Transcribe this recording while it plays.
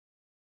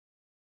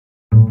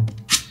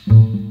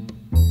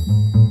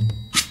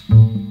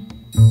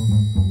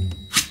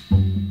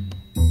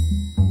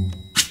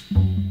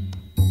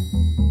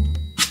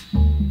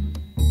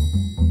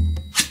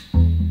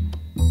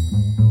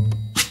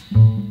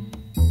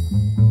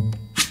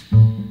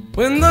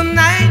When the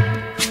night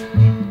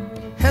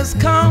has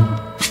come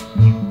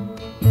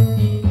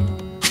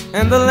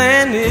and the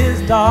land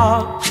is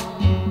dark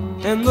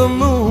and the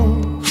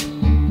moon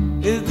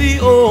is the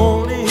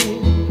only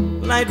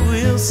light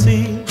we'll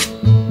see.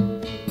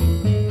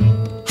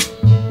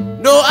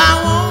 No, I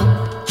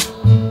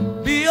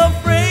won't be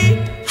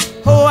afraid.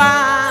 Oh,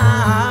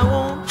 I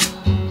won't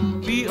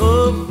be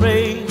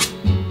afraid,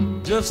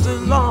 just as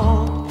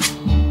long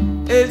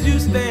as you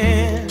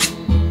stand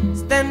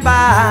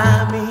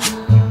by me.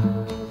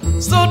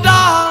 So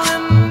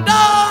darling,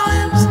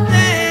 darling,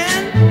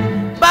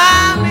 stand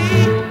by me.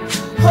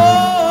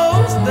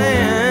 Oh,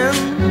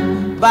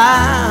 stand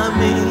by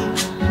me.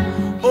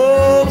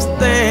 Oh,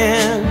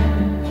 stand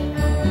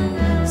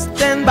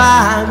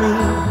by me.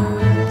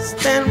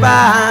 Stand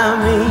by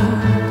me.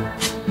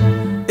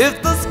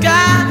 If the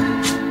sky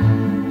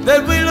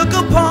that we look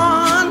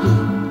upon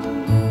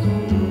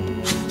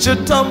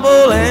should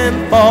tumble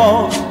and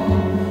fall,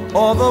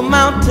 or the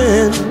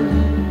mountain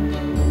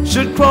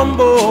should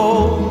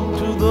crumble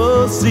to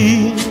the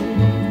sea,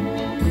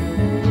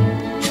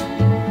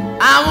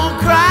 I won't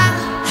cry,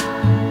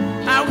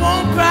 I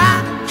won't cry,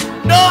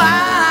 no,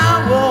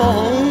 I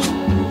won't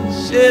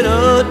shed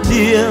a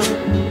tear,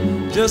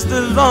 just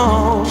as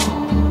long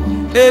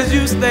as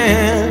you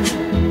stand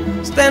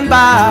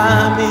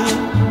by me.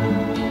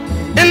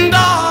 And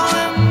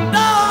darling,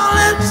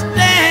 darling,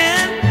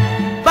 stand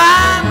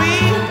by me.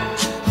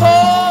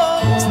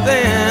 Oh,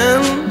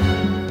 stand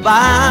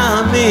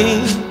by me.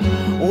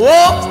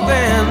 Oh,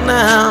 stand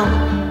now.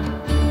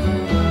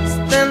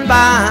 Stand by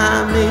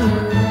me.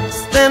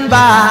 Stand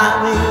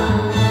by me.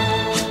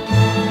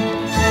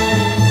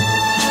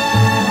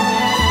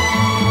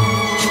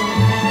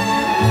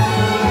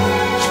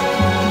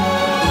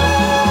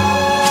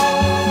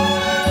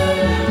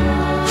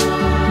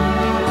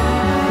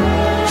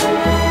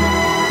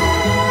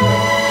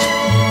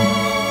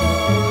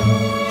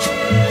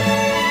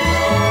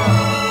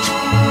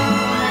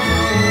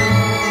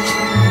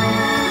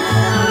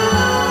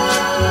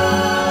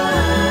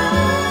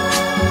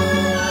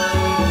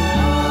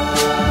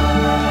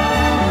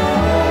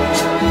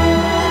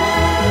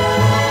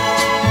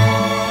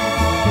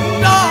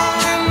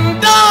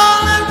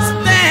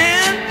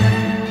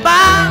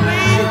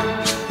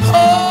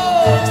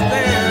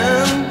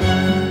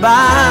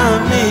 By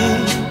me,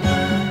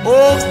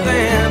 oh,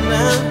 stand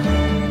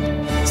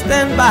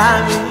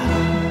by me,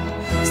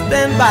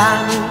 stand by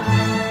me.